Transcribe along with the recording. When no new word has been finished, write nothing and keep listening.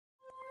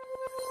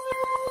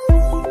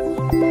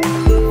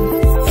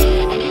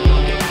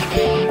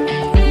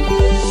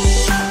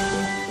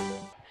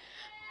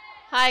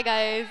Hi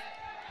guys.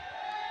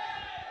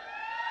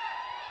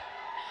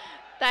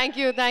 Thank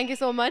you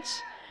so much.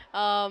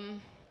 Um,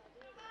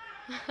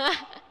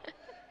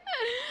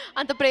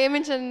 అంత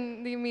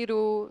ప్రేమించింది మీరు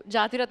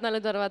జాతిరత్నాల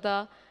తర్వాత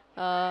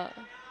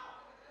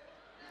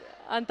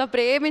అంత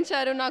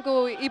ప్రేమించారు నాకు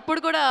ఇప్పుడు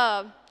కూడా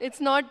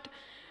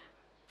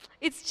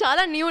ఇట్స్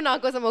చాలా న్యూ నా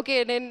కోసం. ఓకే,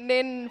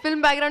 నేను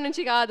ఫిల్మ్ బ్యాక్గ్రౌండ్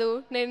నుంచి కాదు,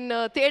 నేను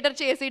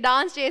థియేటర్ చేసి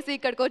డాన్స్ చేసి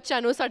ఇక్కడికి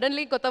వచ్చాను.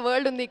 సడన్లీ కొత్త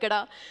వరల్డ్ ఉంది ఇక్కడ.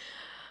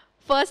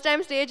 ఫస్ట్ టైం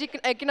స్టేజ్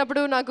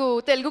ఎక్కినప్పుడు నాకు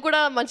తెలుగు కూడా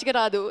మంచిగా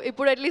రాదు,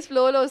 ఇప్పుడు అట్లీస్ట్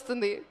ఫ్లోలో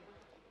వస్తుంది.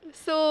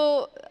 సో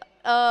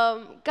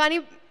కానీ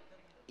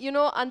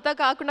యూనో అంతా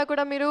కాకుండా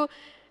కూడా మీరు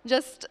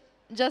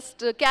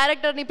జస్ట్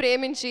క్యారెక్టర్ని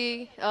ప్రేమించి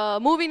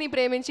మూవీని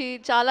ప్రేమించి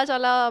చాలా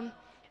చాలా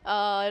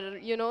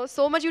you know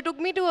so much you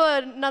took me to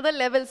another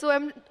level. So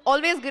I'm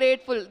always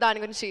grateful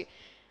దాని గురించి.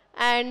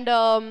 అండ్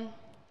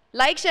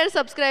లైక్ షేర్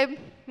సబ్స్క్రైబ్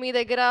మీ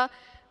దగ్గర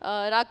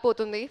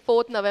రాకపోతుంది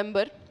 4th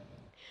November.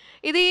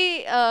 ఇది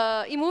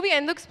ఈ మూవీ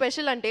ఎందుకు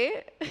స్పెషల్ అంటే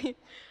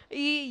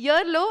ఈ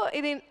ఇయర్లో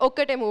ఇది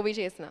ఒక్కటే మూవీ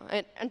చేసిన,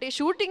 అంటే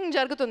షూటింగ్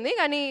జరుగుతుంది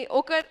కానీ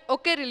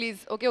ఒకే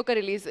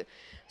release.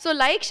 So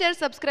like share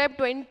subscribe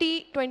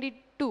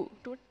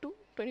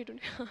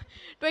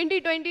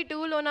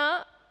 2022లోన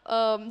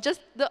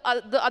just the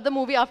other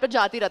movie after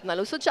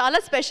Jathiratnalu. So చాలా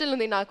స్పెషల్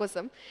ఉంది నా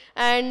కోసం.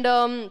 And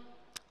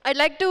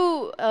I'd like to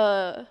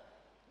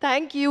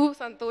thank you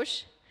Santosh,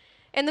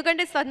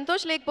 ఎందుకంటే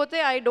సంతోష్ లేకపోతే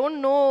ఐ డోంట్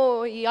నో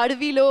ఈ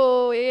అడవిలో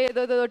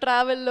ఏదో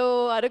ట్రావెల్లో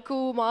అరకు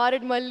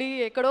మారేడుమల్లి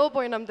ఎక్కడో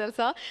పోయినాం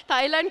తెలుసా,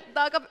 థాయిలాండ్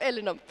దాకా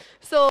వెళ్ళినాం.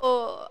 So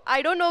I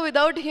don't know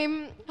without him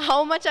how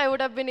much I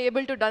would have been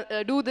able to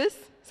do this.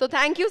 So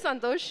thank you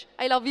Santosh,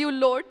 I love you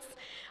loads.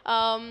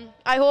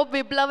 I hope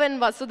Viplav and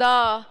Vasudha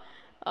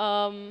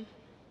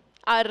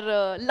are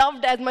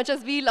loved as much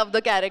as we love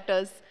the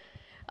characters.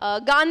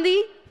 Gandhi,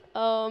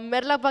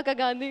 మెర్లపాక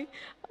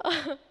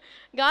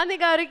Gandhi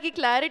గారికి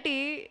clarity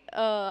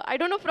I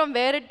don't know from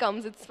where it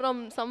comes, it's from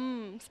some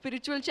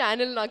spiritual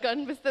channel నాకు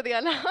అనిపిస్తుంది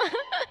అలా.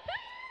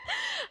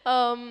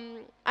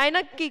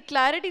 ఆయనకి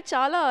clarity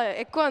చాలా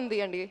ఎక్కువ ఉంది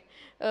అండి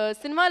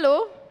సినిమాలో.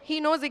 He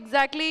knows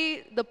exactly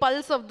the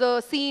pulse of the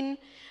scene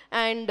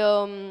and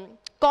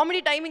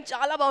comedy timing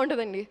చాలా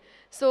బాగుంటుందండి.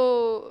 సో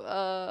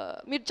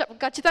మీరు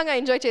ఖచ్చితంగా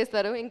ఎంజాయ్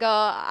చేస్తారు. ఇంకా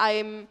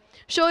I'm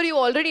sure you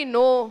already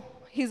no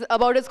his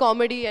about his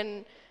comedy and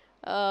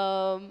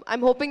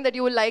I'm hoping that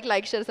you will like,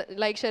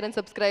 share and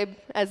subscribe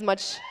as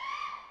much.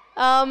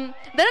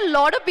 There are a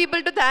lot of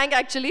people to thank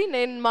actually.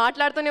 నేను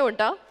మాట్లాడుతూనే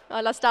ఉంటా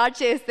అలా start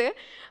చేస్తే,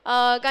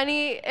 కానీ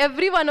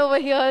everyone over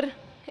here,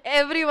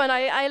 everyone,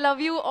 I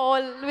love you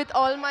all with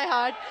all my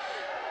heart.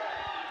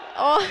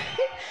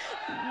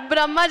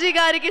 Brahmaji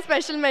గారికి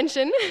special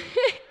mention.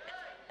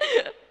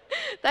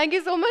 Thank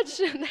you so much.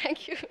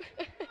 Thank you.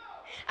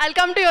 I'll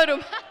come to your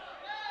room.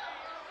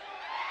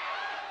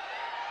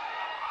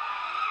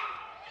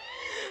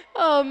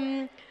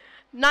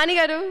 Nani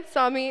garu,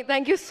 Swami,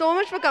 thank you so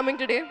much for coming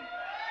today.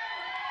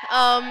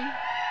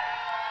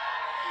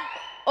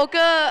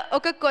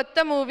 ఒక కొత్త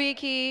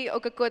మూవీకి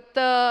ఒక కొత్త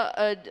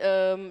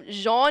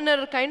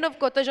genre, kind of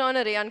కొత్త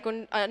జానరే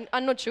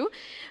అనొచ్చు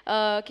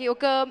కి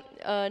ఒక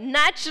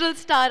న్యాచురల్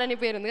స్టార్ అని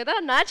పేరు ఉంది కదా,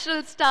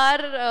 న్యాచురల్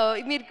స్టార్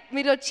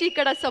మీరు వచ్చి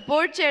ఇక్కడ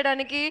సపోర్ట్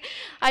చేయడానికి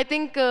I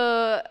think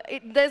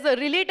there is a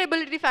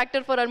relatability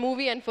factor for hour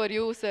movie and for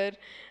you sir.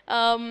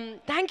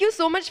 Thank you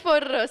so much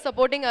for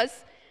supporting us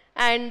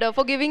and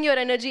for giving your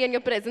energy and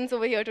your presence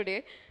over here today.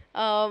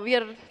 We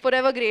are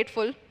forever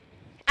grateful.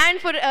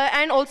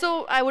 And also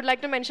I would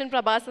like to mention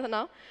Prabhas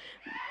Anna.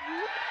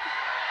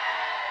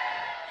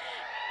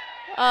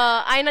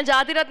 ఆయన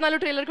జాతిరత్నాలు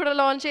trailer కూడా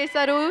launch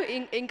చేశారు,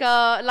 ఇంకా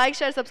like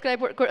share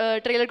subscribe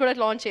trailer కూడా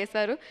launch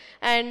చేశారు.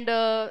 And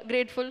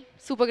grateful,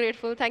 super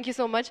grateful. Thank you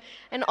so much.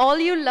 And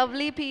all you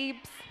lovely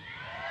peeps,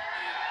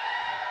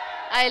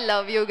 I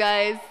love you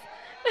guys.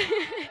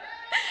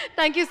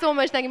 Thank you so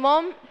much. Thank you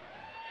mom,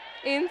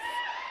 Ins,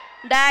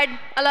 Dad,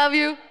 I love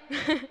you.